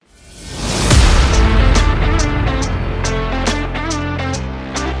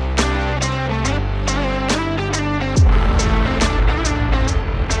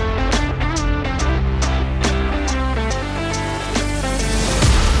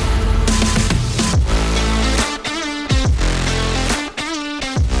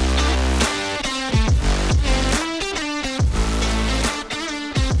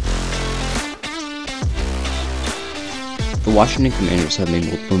The Washington Commanders have made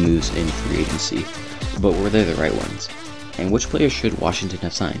multiple moves in free agency, but were they the right ones? And which players should Washington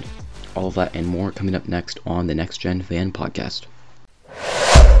have signed? All of that and more coming up next on the Next Gen Fan Podcast.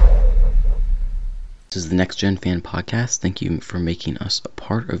 This is the Next Gen Fan Podcast. Thank you for making us a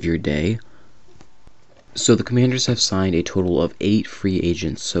part of your day. So the Commanders have signed a total of 8 free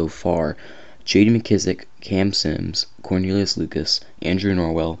agents so far. J.D. McKissic, Cam Sims, Cornelius Lucas, Andrew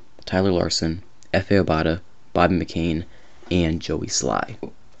Norwell, Tyler Larson, F.A. Obata, Bobby McCain, and Joey Sly.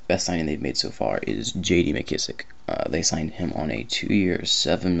 Best signing they've made so far is J.D. McKissic. They signed him on a 2-year,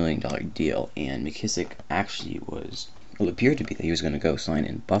 $7 million deal, and McKissic actually appeared to be that he was going to go sign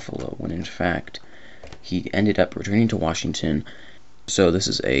in Buffalo, when in fact he ended up returning to Washington. So this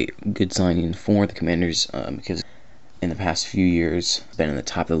is a good signing for the Commanders because in the past few years he's been in the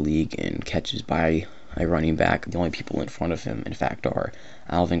top of the league in catches by a running back. The only people in front of him, in fact, are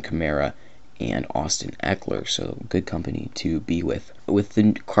Alvin Kamara and Austin Eckler, so good company to be with. With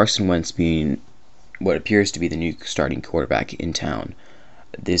the Carson Wentz being what appears to be the new starting quarterback in town,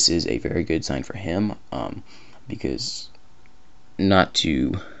 this is a very good sign for him because not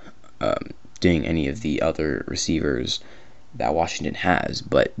to ding any of the other receivers that Washington has,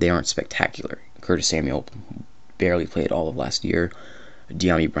 but they aren't spectacular. Curtis Samuel barely played all of last year.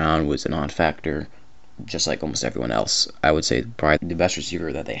 De'Ami Brown was a non-factor, just like almost everyone else. I would say probably the best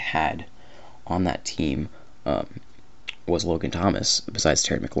receiver that they had on that team was Logan Thomas, besides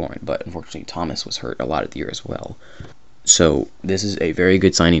Terry McLaurin, but unfortunately Thomas was hurt a lot of the year as well. So this is a very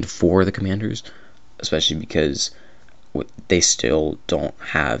good signing for the Commanders, especially because they still don't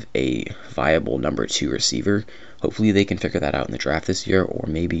have a viable number 2 receiver. Hopefully they can figure that out in the draft this year, or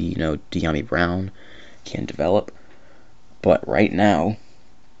maybe, De'Ami Brown can develop. But right now,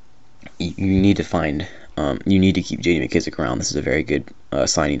 you need to keep J.D. McKissic around. This is a very good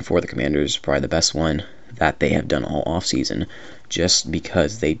signing for the Commanders, probably the best one that they have done all offseason, just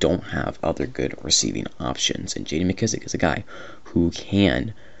because they don't have other good receiving options. And J.D. McKissic is a guy who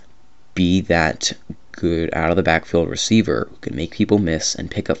can be that good out of the backfield receiver who can make people miss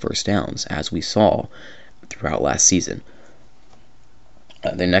and pick up first downs, as we saw throughout last season.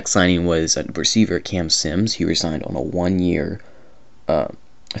 The next signing was a receiver, Cam Sims. He resigned on a 1-year,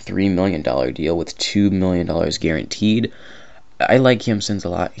 $3 million deal with $2 million guaranteed. I like Cam Sims a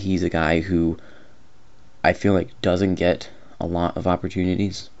lot. He's a guy who I feel like doesn't get a lot of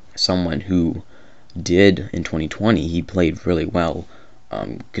opportunities. Someone who did in 2020, he played really well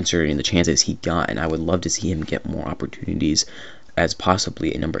considering the chances he got, and I would love to see him get more opportunities as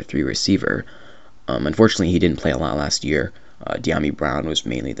possibly a number 3 receiver. Unfortunately, he didn't play a lot last year. De'Ami Brown was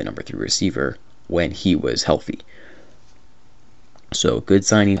mainly the number 3 receiver when he was healthy. So good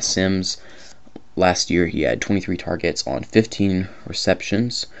signing. Sims, last year he had 23 targets on 15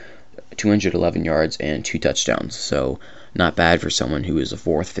 receptions, 211 yards, and 2 touchdowns. So not bad for someone who is a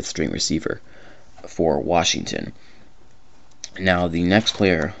 4th, 5th string receiver for Washington. Now the next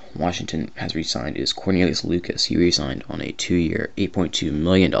player Washington has re-signed is Cornelius Lucas. He re-signed on a 2-year, $8.2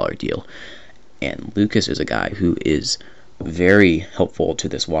 million deal. And Lucas is a guy who is very helpful to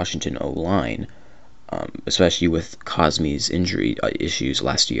this Washington O-line, especially with Cosme's injury issues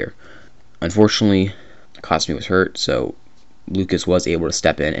last year. Unfortunately, Cosme was hurt, so Lucas was able to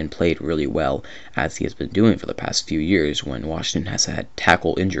step in and played really well, as he has been doing for the past few years when Washington has had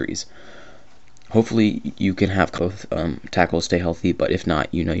tackle injuries. Hopefully you can have both tackles stay healthy, but if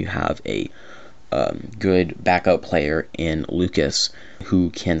not, you have a good backup player in Lucas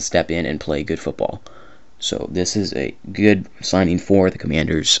who can step in and play good football. So this is a good signing for the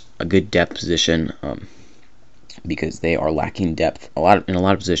Commanders, a good depth position, because they are lacking depth in a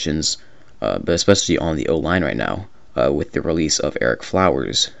lot of positions, but especially on the O-line right now, with the release of Eric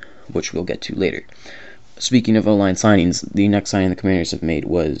Flowers, which we'll get to later. Speaking of O-line signings, the next signing the Commanders have made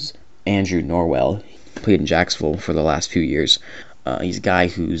was Andrew Norwell. He played in Jacksonville for the last few years. He's a guy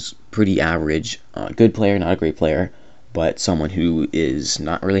who's pretty average, good player, not a great player, but someone who is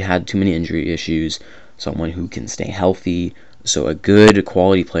not really had too many injury issues, someone who can stay healthy, so a good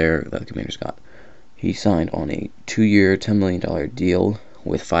quality player that the Commanders got. He signed on a 2-year, $10 million deal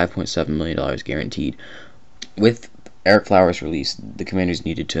with $5.7 million guaranteed. With Eric Flowers' release, the Commanders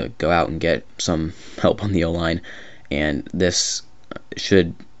needed to go out and get some help on the O-line, and this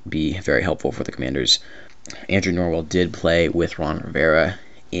should be very helpful for the Commanders. Andrew Norwell did play with Ron Rivera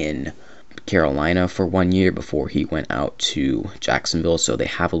in Carolina for 1 year before he went out to Jacksonville, so they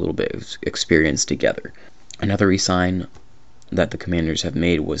have a little bit of experience together. Another re-sign that the Commanders have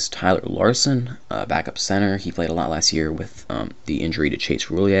made was Tyler Larson, backup center. He played a lot last year with the injury to Chase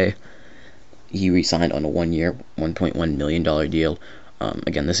Roulier. He re-signed on a 1-year, $1.1 million deal.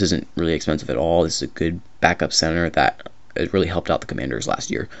 Again, this isn't really expensive at all. This is a good backup center that it really helped out the Commanders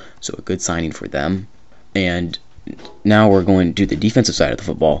last year. So a good signing for them. And now we're going to do the defensive side of the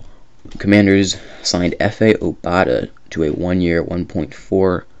football. Commanders signed Efe Obada to a 1-year,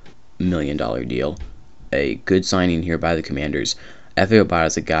 $1.4 million deal. A good signing here by the Commanders. Efe Obada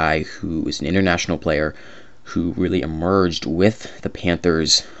is a guy who is an international player who really emerged with the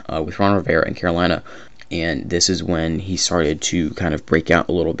Panthers, with Ron Rivera in Carolina. And this is when he started to kind of break out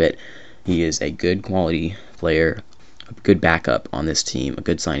a little bit. He is a good quality player, a good backup on this team, a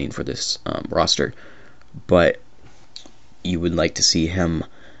good signing for this roster. But you would like to see him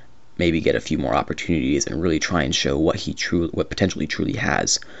maybe get a few more opportunities and really try and show what potentially truly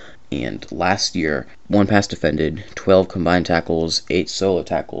has. And last year, 1 pass defended, 12 combined tackles, 8 solo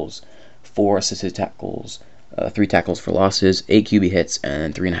tackles, 4 assisted tackles, 3 tackles for losses, 8 QB hits,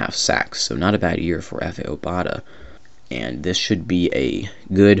 and 3.5 sacks. So not a bad year for Efe Obada. And this should be a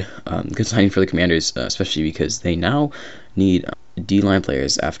good signing for the Commanders, especially because they now need D-line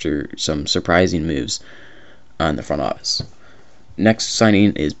players after some surprising moves on the front office. Next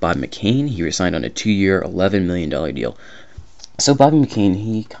signing is Bob McCain. He resigned on a 2-year, $11 million deal. So Bobby McCain,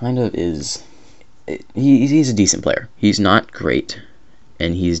 he kind of is... He's a decent player. He's not great,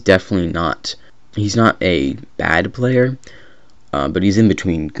 and he's definitely not... He's not a bad player, but he's in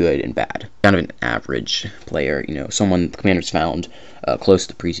between good and bad. Kind of an average player, someone the Commanders found close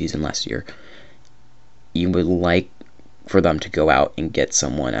to the preseason last year. You would like for them to go out and get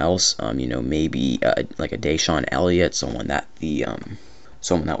someone else, maybe like a Deshaun Elliott, someone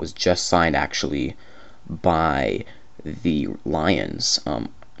that was just signed actually by the Lions,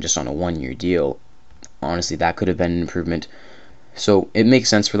 just on a 1-year deal. Honestly, that could have been an improvement. So it makes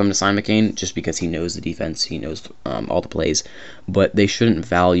sense for them to sign McCain just because he knows the defense, he knows all the plays, but they shouldn't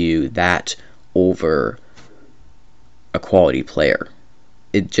value that over a quality player.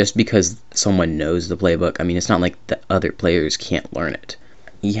 Just because someone knows the playbook, it's not like the other players can't learn it.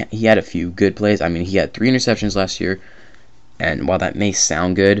 He had a few good plays. He had 3 interceptions last year, and while that may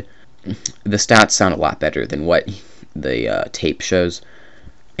sound good, the stats sound a lot better than what the tape shows,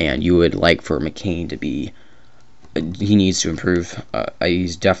 and you would like for McCain to be... He needs to improve.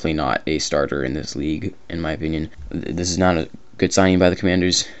 He's definitely not a starter in this league, in my opinion. This is not a good signing by the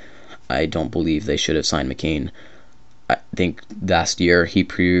Commanders. I don't believe they should have signed McCain. I think last year he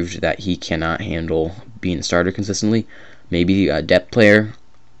proved that he cannot handle being a starter consistently. Maybe a depth player.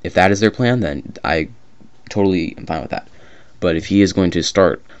 If that is their plan, then I totally am fine with that. But if he is going to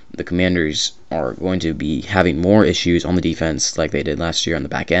start, the Commanders are going to be having more issues on the defense like they did last year on the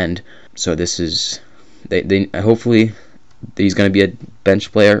back end. So this is... They hopefully he's going to be a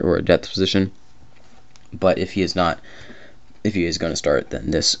bench player or a depth position. But if he is going to start,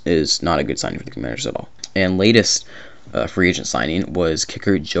 then this is not a good signing for the Commanders at all. And latest free agent signing was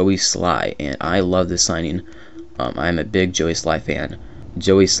kicker Joey Sly, and I love this signing. I'm a big Joey Sly fan.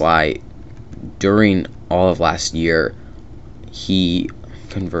 Joey Sly, during all of last year, he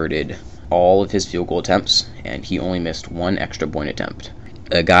converted all of his field goal attempts, and he only missed 1 extra point attempt.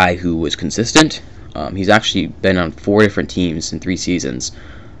 A guy who was consistent. He's actually been on 4 different teams in 3 seasons,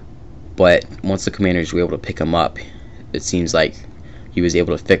 but once the Commanders were able to pick him up, it seems like he was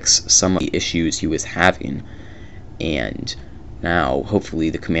able to fix some of the issues he was having, and now hopefully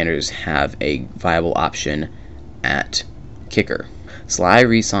the Commanders have a viable option at kicker. Sly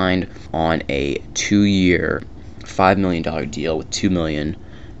re-signed on a 2-year, $5 million deal with $2 million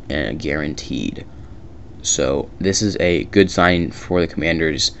guaranteed. So this is a good sign for the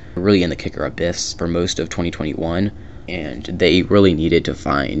Commanders, really in the kicker abyss for most of 2021, and they really needed to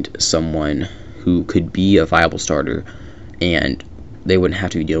find someone who could be a viable starter, and they wouldn't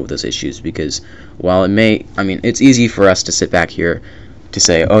have to deal with those issues, because while it may, it's easy for us to sit back here to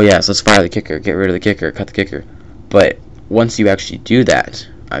say, oh yes, let's fire the kicker, get rid of the kicker, cut the kicker, but once you actually do that,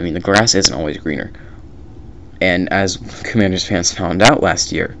 the grass isn't always greener. And as Commanders fans found out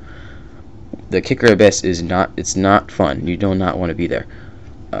last year, the kicker abyss it's not fun. You do not want to be there.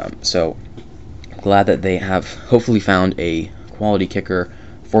 So glad that they have hopefully found a quality kicker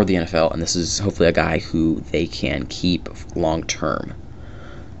for the NFL, and this is hopefully a guy who they can keep long term.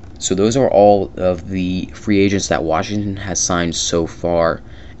 So those are all of the free agents that Washington has signed so far,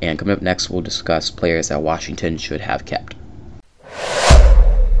 and coming up next we'll discuss players that Washington should have kept.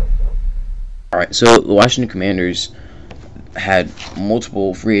 Alright, so the Washington Commanders had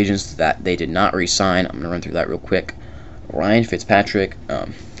multiple free agents that they did not re-sign. I'm going to run through that real quick. Ryan Fitzpatrick,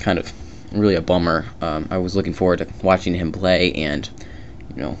 kind of really a bummer. I was looking forward to watching him play, and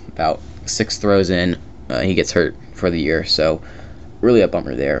about 6 throws in, he gets hurt for the year, so really a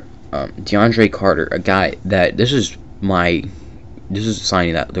bummer there. DeAndre Carter, a guy that this is my this is a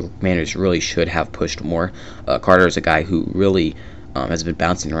signing that the Commanders really should have pushed more. Carter is a guy who really has been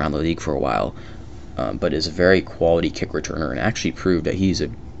bouncing around the league for a while, but is a very quality kick returner and actually proved that he's a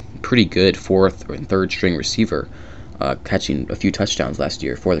pretty good fourth and third string receiver, catching a few touchdowns last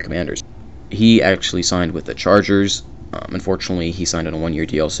year for the Commanders. He actually signed with the Chargers. Unfortunately, he signed on a 1-year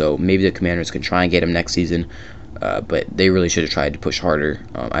deal, so maybe the Commanders can try and get him next season, but they really should have tried to push harder.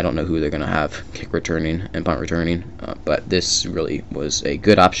 I don't know who they're going to have kick returning and punt returning, but this really was a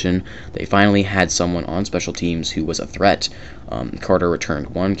good option. They finally had someone on special teams who was a threat. Carter returned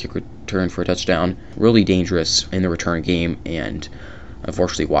one kick return for a touchdown, really dangerous in the return game, and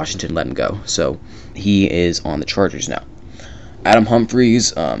unfortunately Washington let him go. So he is on the Chargers now. Adam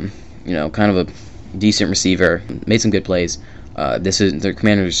Humphries, kind of a decent receiver, made some good plays. The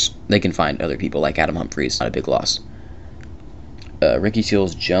Commanders, they can find other people like Adam Humphries, not a big loss. Ricky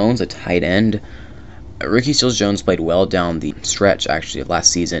Seals-Jones, a tight end. Ricky Seals-Jones played well down the stretch, actually, of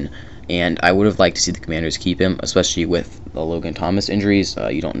last season, and I would have liked to see the Commanders keep him, especially with the Logan Thomas injuries.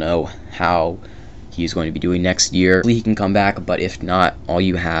 You don't know how he's going to be doing next year. Hopefully he can come back, but if not, all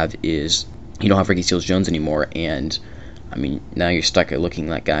you have is, you don't have Ricky Seals-Jones anymore, and now you're stuck at looking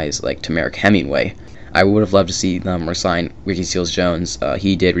like guys like Tamarick Hemingway. I would have loved to see them resign Ricky Seals-Jones.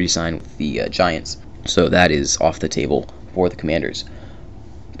 He did resign with the Giants, so that is off the table for the Commanders.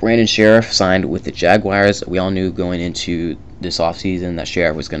 Brandon Sheriff signed with the Jaguars. We all knew going into this offseason that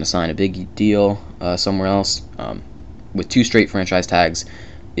Sheriff was going to sign a big deal somewhere else. With 2 straight franchise tags,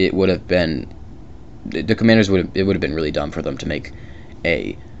 it would have been, the Commanders would have been really dumb for them to make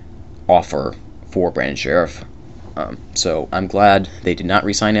a offer for Brandon Sheriff. So I'm glad they did not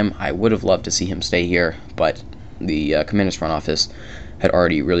re-sign him. I would have loved to see him stay here, but the Commanders front office had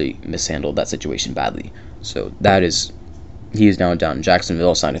already really mishandled that situation badly. So he is now down in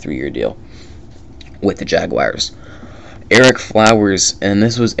Jacksonville, signed a 3-year deal with the Jaguars. Eric Flowers, and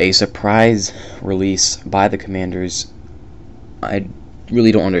this was a surprise release by the Commanders. I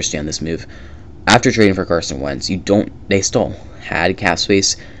really don't understand this move. After trading for Carson Wentz, they still had cap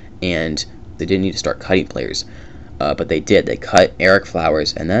space, and they didn't need to start cutting players. But they did. They cut Eric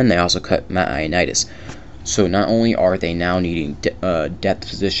Flowers, and then they also cut Matt Ioannidis. So not only are they now needing depth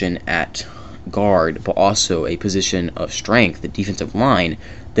position at guard, but also a position of strength, the defensive line,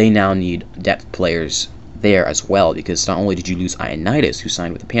 they now need depth players there as well, because not only did you lose Ioannidis, who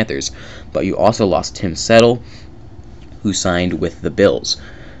signed with the Panthers, but you also lost Tim Settle, who signed with the Bills.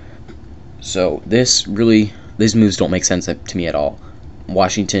 So these moves don't make sense to me at all.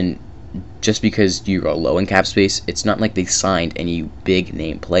 Washington, just because you are low in cap space, it's not like they signed any big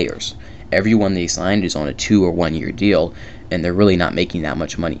name players. Everyone they signed is on a 2 or 1 year deal, and they're really not making that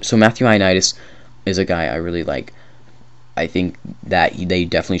much money. So Matthew Ioannidis is a guy I really like. I think that they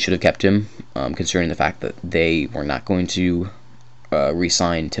definitely should have kept him, considering the fact that they were not going to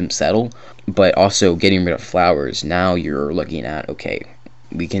re-sign Tim Settle. But also getting rid of Flowers, now you're looking at, okay,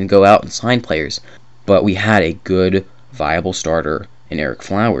 we can go out and sign players, but we had a good, viable starter in Eric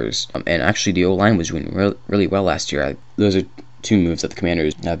Flowers. And actually the O-line was doing really well last year. Those are 2 moves that the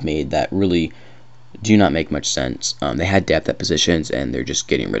Commanders have made that really do not make much sense. They had depth at positions, and they're just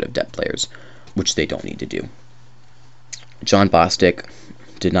getting rid of depth players, which they don't need to do. John Bostic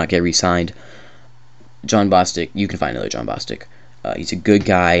did not get re-signed. John Bostic, you can find another John Bostic. He's a good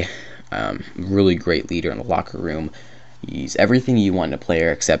guy, really great leader in the locker room. He's everything you want in a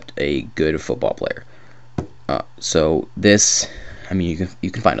player except a good football player. So this, you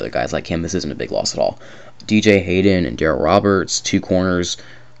can find other guys like him. This isn't a big loss at all. DJ Hayden and Darryl Roberts, 2 corners.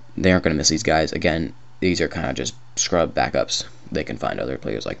 They aren't going to miss these guys. Again, these are kind of just scrub backups. They can find other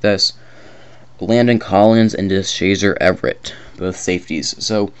players like this. Landon Collins and Shazer Everett, both safeties.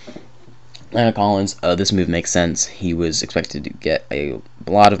 So Landon Collins, this move makes sense. He was expected to get a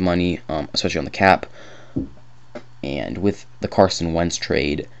lot of money, especially on the cap. And with the Carson Wentz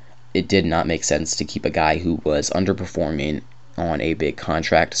trade, it did not make sense to keep a guy who was underperforming on a big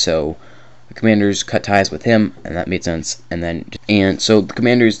contract. So the Commanders cut ties with him, and that made sense. And so the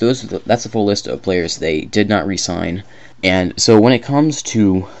Commanders, that's the full list of players they did not re-sign. And so when it comes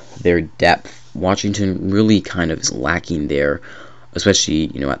to their depth, Washington really kind of is lacking there, especially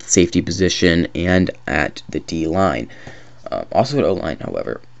at the safety position and at the D line. Also at O line,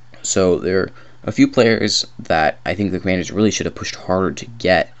 however. So there are a few players that I think the Commanders really should have pushed harder to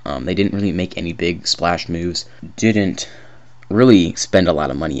get. They didn't really make any big splash moves. Didn't really spend a lot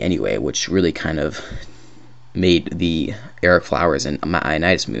of money anyway, which really kind of made the Eric Flowers and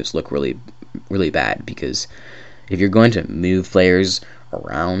Ioannidis moves look really, really bad, because if you're going to move players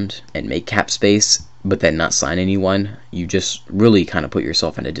around and make cap space, but then not sign anyone, you just really kind of put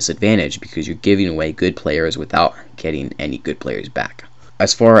yourself at a disadvantage because you're giving away good players without getting any good players back.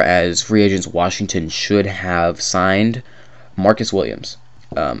 As far as free agents Washington should have signed, Marcus Williams,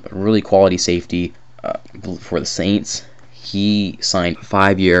 really quality safety for the Saints. He signed a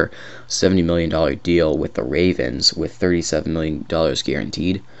 5-year, $70 million deal with the Ravens with $37 million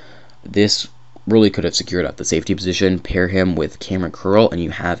guaranteed. This really could have secured up the safety position. Pair him with Cameron Curl, and you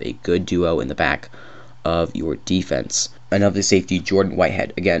have a good duo in the back of your defense. Another safety, Jordan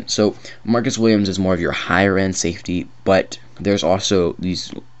Whitehead. Again, so Marcus Williams is more of your higher-end safety, but there's also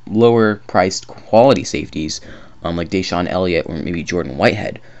these lower-priced quality safeties, like Deshaun Elliott or maybe Jordan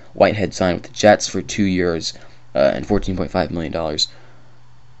Whitehead. Whitehead signed with the Jets for 2 years and $14.5 million.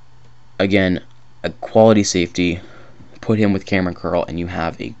 Again, a quality safety. Put him with Cameron Curl, and you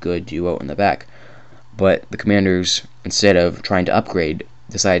have a good duo in the back. But the Commanders, instead of trying to upgrade,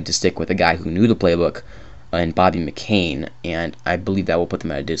 decided to stick with a guy who knew the playbook and Bobby McCain, and I believe that will put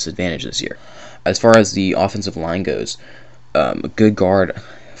them at a disadvantage this year. As far as the offensive line goes, a good guard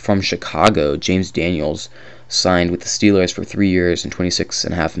from Chicago, James Daniels, signed with the Steelers for 3 years and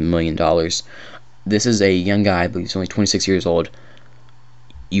 $26.5 million. This is a young guy, I believe he's only 26 years old.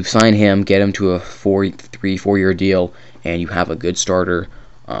 You sign him, get him to a 4-year deal, and you have a good starter,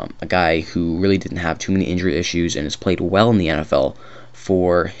 a guy who really didn't have too many injury issues and has played well in the NFL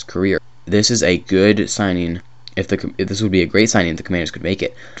for his career. This is a good signing. If this would be a great signing if the Commanders could make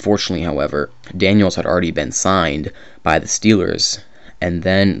it. Fortunately, however, Daniels had already been signed by the Steelers, and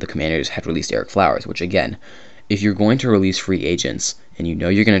then the Commanders had released Eric Flowers, which again, if you're going to release free agents and you know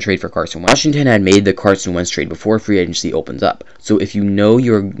you're going to trade for Carson Wentz, Washington had made the Carson Wentz trade before free agency opens up. So if you know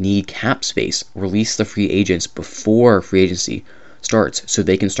you need cap space, release the free agents before free agency starts so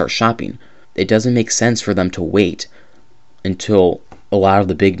they can start shopping. It doesn't make sense for them to wait until a lot of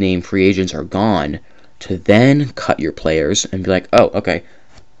the big name free agents are gone to then cut your players and be like, oh, okay,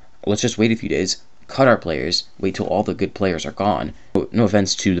 let's just wait a few days, cut our players, wait till all the good players are gone. No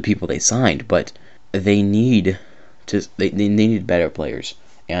offense to the people they signed, but they need better players.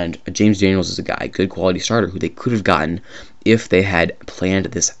 And James Daniels is a guy, good quality starter, who they could have gotten if they had planned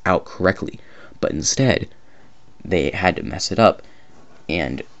this out correctly. But instead, they had to mess it up,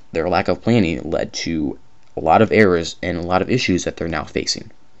 and their lack of planning led to a lot of errors and a lot of issues that they're now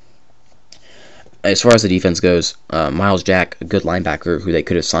facing. As far as the defense goes, Miles Jack, a good linebacker who they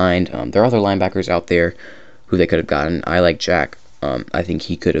could have signed. There are other linebackers out there who they could have gotten. I like Jack. I think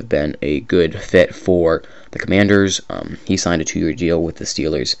he could have been a good fit for the Commanders. He signed a 2-year deal with the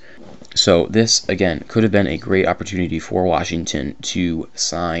Steelers. So this, again, could have been a great opportunity for Washington to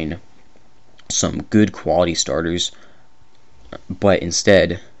sign some good quality starters. But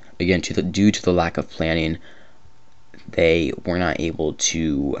instead, again, due to the lack of planning, they were not able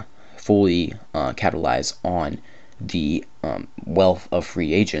to fully capitalize on the wealth of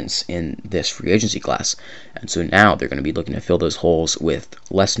free agents in this free agency class. And so now they're going to be looking to fill those holes with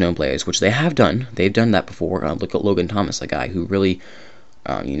less known players, which they have done. They've done that before. Look at Logan Thomas, a guy who really,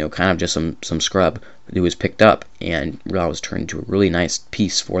 kind of just some scrub who was picked up and was turned into a really nice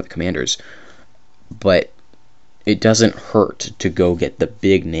piece for the Commanders. But it doesn't hurt to go get the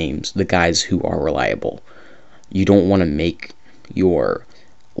big names, the guys who are reliable. You don't want to make your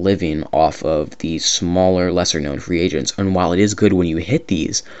living off of these smaller, lesser-known free agents. And while it is good when you hit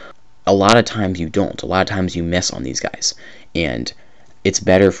these, a lot of times you don't. A lot of times you miss on these guys. And it's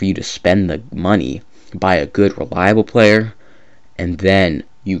better for you to spend the money, buy a good, reliable player, and then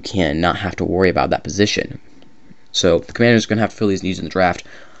you can not have to worry about that position. So the Commanders are going to have to fill these needs in the draft.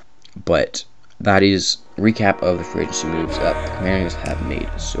 But that is a recap of the free agency moves that the Commanders have made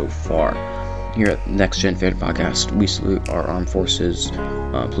so far. Here at Next Gen Fan Podcast, we salute our armed forces,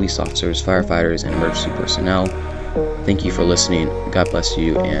 police officers, firefighters, and emergency personnel. Thank you for listening. God bless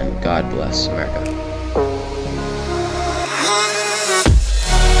you, and God bless America.